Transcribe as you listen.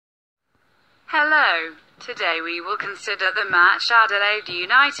Hello. Today we will consider the match Adelaide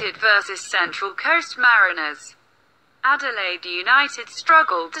United versus Central Coast Mariners. Adelaide United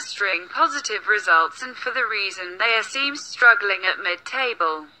struggled to string positive results, and for the reason they seem struggling at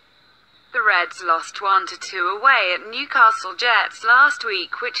mid-table. The Reds lost 1-2 away at Newcastle Jets last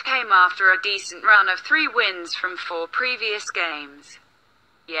week, which came after a decent run of 3 wins from 4 previous games.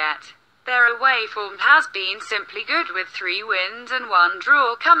 Yet, their away form has been simply good, with 3 wins and 1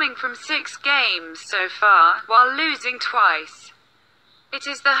 draw coming from 6 games so far, while losing twice. It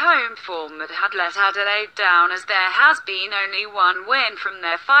is the home form that had let Adelaide down, as there has been only 1 win from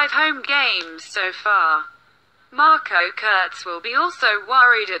their 5 home games so far. Marco Kurtz will be also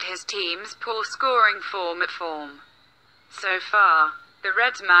worried at his team's poor scoring form. So far, the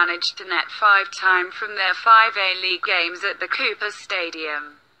Reds managed to net 5 times from their 5 A-League games at the Cooper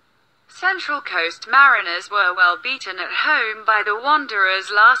Stadium. Central Coast Mariners were well beaten at home by the Wanderers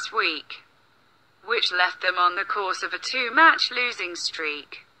last week, which left them on the course of a 2-match losing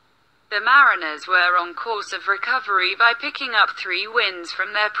streak. The Mariners were on course of recovery by picking up 3 wins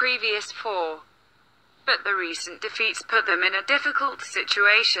from their previous 4. But the recent defeats put them in a difficult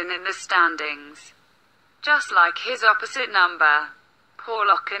situation in the standings. Just like his opposite number,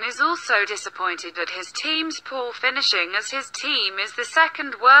 Paul Ocken is also disappointed at his team's poor finishing, as his team is the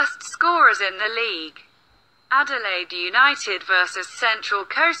 2nd worst scorers in the league. Adelaide United versus Central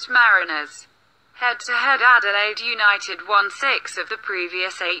Coast Mariners. Head-to-head, Adelaide United won 6 of the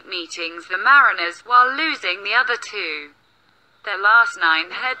previous 8 meetings the Mariners, while losing the other 2. Their last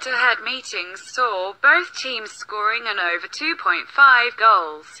 9 head-to-head meetings saw both teams scoring an over 2.5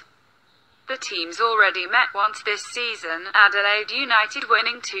 goals. The teams already met once this season, Adelaide United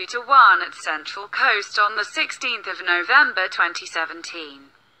winning 2-1 at Central Coast on the 16th of November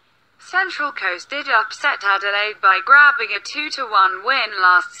 2017. Central Coast did upset Adelaide by grabbing a 2-1 win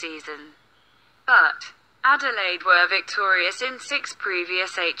last season. But Adelaide were victorious in 6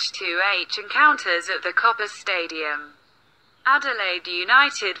 previous H2H encounters at the Copper Stadium. Adelaide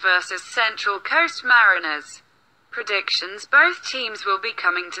United versus Central Coast Mariners. Predictions: both teams will be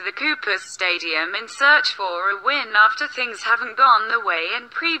coming to the Cooper Stadium in search for a win after things haven't gone the way in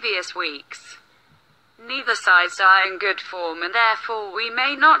previous weeks. Neither sides are in good form, and therefore we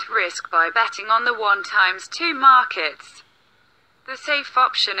may not risk by betting on the 1x2 markets. The safe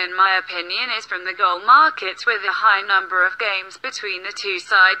option, in my opinion, is from the goal markets, with a high number of games between the 2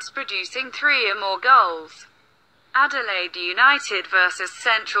 sides producing 3 or more goals. Adelaide United versus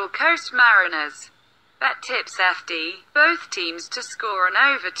Central Coast Mariners. Bet tips FD, both teams to score an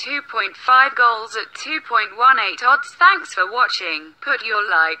over 2.5 goals at 2.18 odds. Thanks for watching. Put your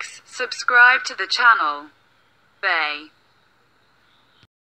likes, subscribe to the channel. Bye.